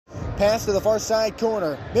pass to the far side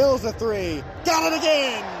corner. Mills a three. Got it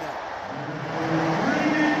again!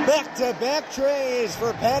 Back-to-back trays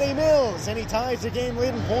for Patty Mills, and he ties the game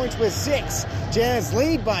leading points with 6. Jazz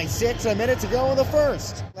lead by 6, a minute to go in the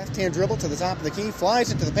first. Left-hand dribble to the top of the key,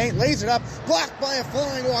 flies into the paint, lays it up, blocked by a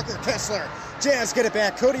flying Walker Kessler. Jazz get it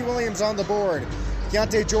back, Cody Williams on the board.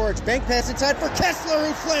 Keontae George, bank pass inside for Kessler,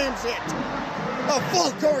 who slams it. A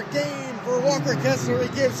full-court game for Walker Kessler. He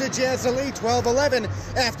gives the Jazz a lead, 12-11,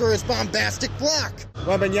 after his bombastic block.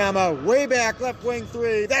 Wembanyama, way back, left wing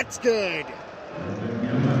three. That's good.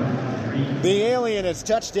 The alien has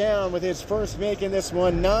touched down with his first make in this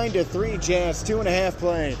one. 9-3 Jazz, 2.5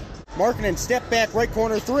 played. Markkanen step back, right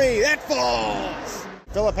corner three. That falls.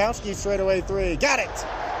 Filipowski straightaway three. Got it.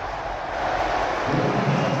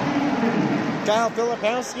 Kyle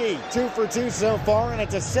Filipowski, 2 for 2 so far, and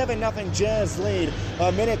it's a 7-0 Jazz lead.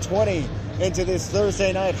 A minute 20 into this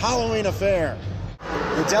Thursday night Halloween affair.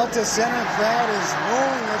 The Delta Center crowd is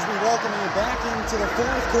roaring as we welcome you back into the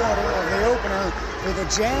fourth quarter of the opener for the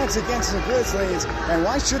Jazz against the Grizzlies. And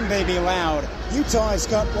why shouldn't they be loud? Utah has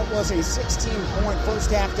cut what was a 16-point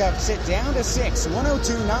first half deficit down to 6.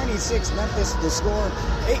 102-96 Memphis the score.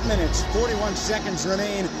 8 minutes, 41 seconds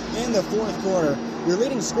remain in the fourth quarter. Your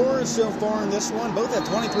leading scorers so far in this one, both at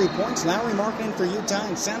 23 points. Lauri Markkanen for Utah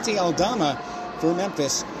and Santi Aldama for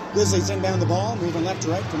Memphis. Grizzlies inbound the ball, moving left to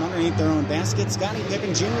right from underneath their own basket. Scottie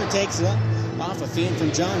Pippen Jr. takes it up off a feed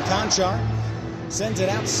from John Konchar. Sends it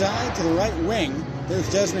outside to the right wing.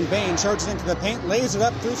 There's Desmond Bane, charges into the paint, lays it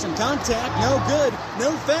up through some contact. No good,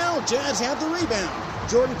 no foul. Jazz have the rebound.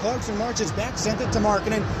 Jordan Clarkson marches back, sent it to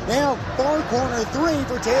Markkanen. Now far corner three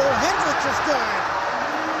for Taylor Hendricks is good.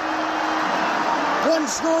 One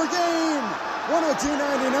score game.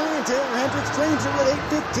 102-99. Taylor Hendricks trains it with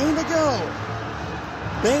 8:15 to go.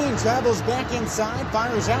 Bane travels back inside,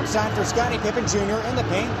 fires outside for Scottie Pippen Jr. in the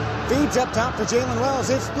paint, feeds up top for Jalen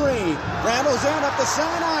Wells. It's three, rattles out up the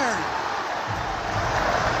side iron.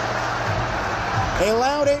 A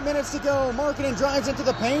loud 8 minutes to go. Markkanen drives into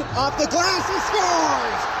the paint, off the glass, he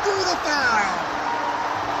scores through the foul.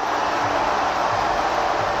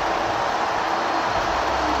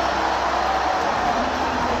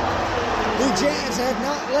 The Jazz have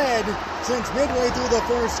not led since midway through the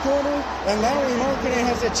first quarter, and Lauri Markkanen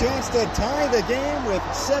has a chance to tie the game with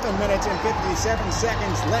 7 minutes and 57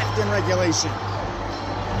 seconds left in regulation.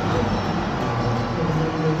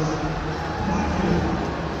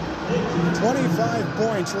 "25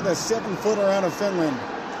 points for the 7-footer out of Finland.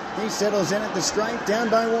 He settles in at the stripe, down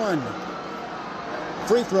by 1.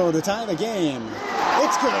 Free throw to tie the game.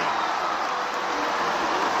 It's good.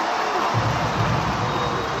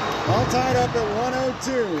 All tied up at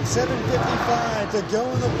 102, 7:55 to go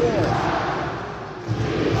in the fourth.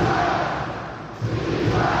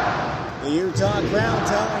 The Utah crowd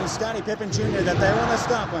telling Scottie Pippen Jr. that they want to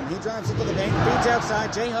stop him. He drives into the paint, feeds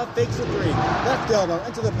outside. J. Huff fakes the three. Left elbow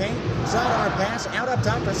into the paint. Sidearm pass out up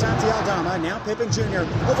top for Santi Aldama. Now Pippen Jr.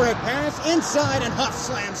 Overhead pass inside, and Huff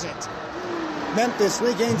slams it. Memphis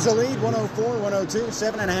regains the lead, 104-102,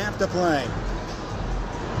 7.5 to play.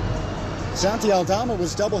 Santi Aldama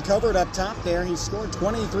was double covered up top there. He scored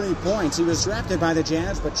 23 points. He was drafted by the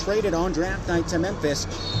Jazz, but traded on draft night to Memphis.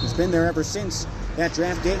 He's been there ever since that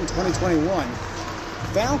draft date in 2021.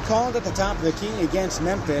 Foul called at the top of the key against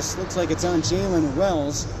Memphis. Looks like it's on Jalen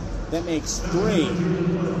Wells. That makes 3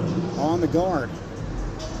 on the guard.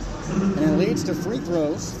 And it leads to free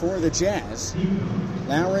throws for the Jazz.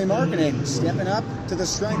 Lauri Markkanen stepping up to the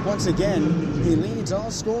stripe once again. He leads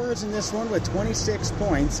all scorers in this one with 26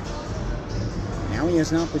 points. Now he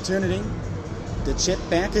has an opportunity to chip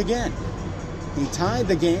back again. He tied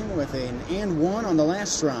the game with an and one on the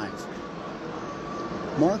last drive.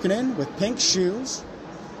 Markkanen with pink shoes,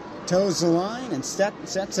 toes the line and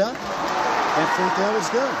sets up. That free throw is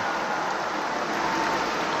good.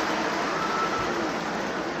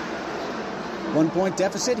 One-point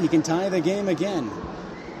deficit, he can tie the game again.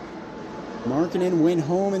 Markkanen went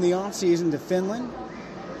home in the offseason to Finland.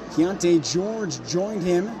 Keontae George joined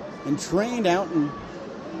him and trained out in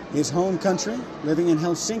his home country, living in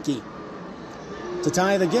Helsinki. To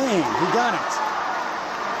tie the game, he got it.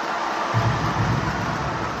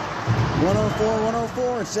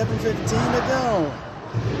 104-104, 7:15 to go.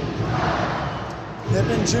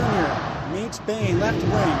 Pippen Jr. meets Bane, left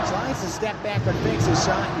wing, tries to step back but fakes his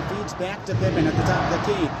shot and feeds back to Pippen at the top of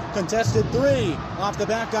the key. Contested three, off the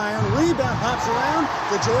back iron, rebound pops around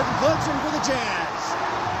to Jordan Clarkson for the Jazz.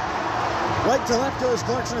 Right to left goes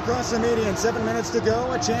Clarkson across the median. 7 minutes to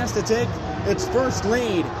go. A chance to take its first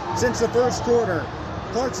lead since the first quarter.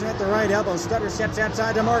 Clarkson at the right elbow. Stutter steps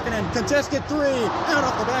outside to Markkanen. Contested three. Out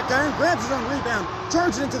off the back iron. Grabs his own rebound.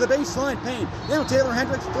 Charges into the baseline paint. Now Taylor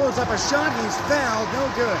Hendricks throws up a shot. He's fouled.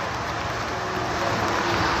 No good.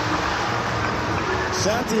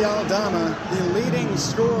 Santi Aldama, the leading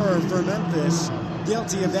scorer for Memphis,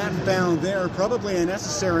 guilty of that foul there. Probably a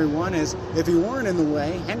necessary one, as if he weren't in the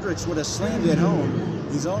way, Hendricks would have slammed it home.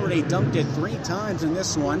 He's already dunked it 3 times in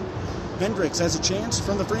this one. Hendricks has a chance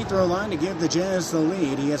from the free throw line to give the Jazz the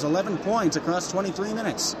lead. He has 11 points across 23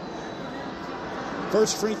 minutes.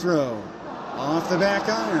 First free throw, off the back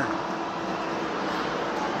iron.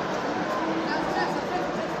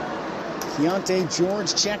 Keontae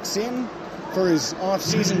George checks in for his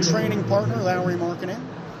off-season training partner, Lauri Markkanen.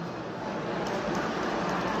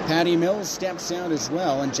 Patty Mills steps out as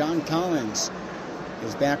well, and John Collins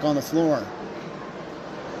is back on the floor.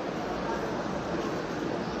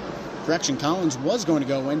 Correction, Collins was going to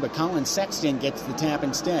go in, but Colin Sexton gets the tap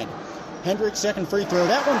instead. Hendricks' second free throw.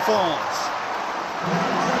 That one falls.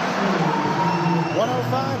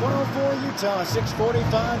 105-104 Utah.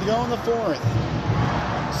 6:45 to go in the fourth.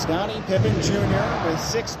 Scottie Pippen Jr. with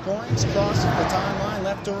 6 points, crosses the timeline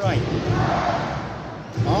left to right.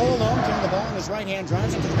 All alone, carrying the ball in his right hand,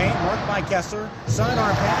 drives into the paint, marked by Kessler.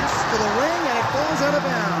 Sidearm pass to the wing, and it falls out of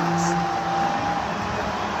bounds.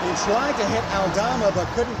 He tried to hit Aldama, but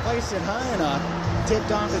couldn't place it high enough.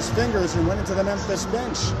 Tipped off his fingers and went into the Memphis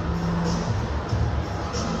bench.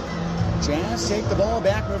 Jazz take the ball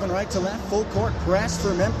back, moving right to left. Full court press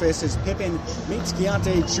for Memphis as Pippen meets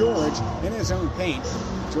Keontae George in his own paint.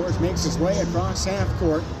 George makes his way across half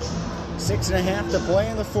court. 6.5 to play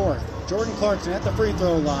in the fourth. Jordan Clarkson at the free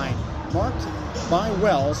throw line. Marked by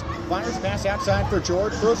Wells. Fires pass outside for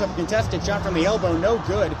George. Throws up a contested shot from the elbow. No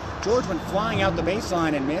good. George went flying out the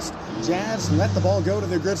baseline and missed. Jazz let the ball go to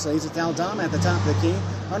the Grizzlies. It's Aldama at the top of the key.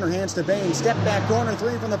 Underhands to Bane. Step back corner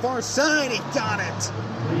three from the far side. He got it.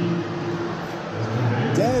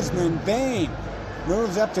 Desmond Bane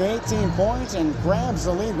moves up to 18 points and grabs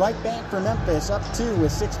the lead right back for Memphis. Up 2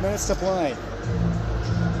 with 6 minutes to play.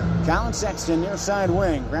 Colin Sexton, near side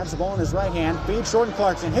wing, grabs the ball in his right hand, feeds Jordan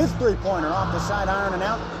Clarkson, his three-pointer off the side iron and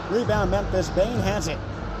out. Rebound Memphis, Bane has it.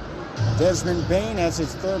 Desmond Bane has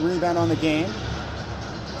his third rebound on the game.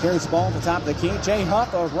 Carries the ball at the top of the key. Jay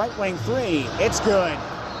Huff, a right wing three. It's good.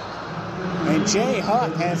 And Jay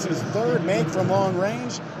Huff has his third make from long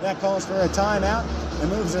range. That calls for a timeout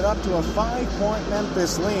and moves it up to a 5-point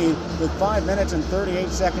Memphis lead with 5 minutes and 38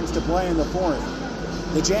 seconds to play in the fourth.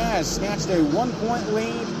 The Jazz snatched a 1-point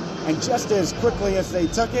lead, and just as quickly as they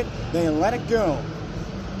took it, they let it go.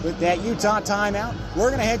 With that Utah timeout, we're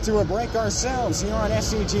going to head to a break ourselves here on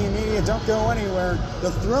SCG Media. Don't go anywhere.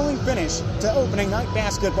 The thrilling finish to opening night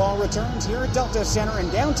basketball returns here at Delta Center in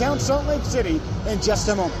downtown Salt Lake City in just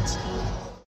a moment.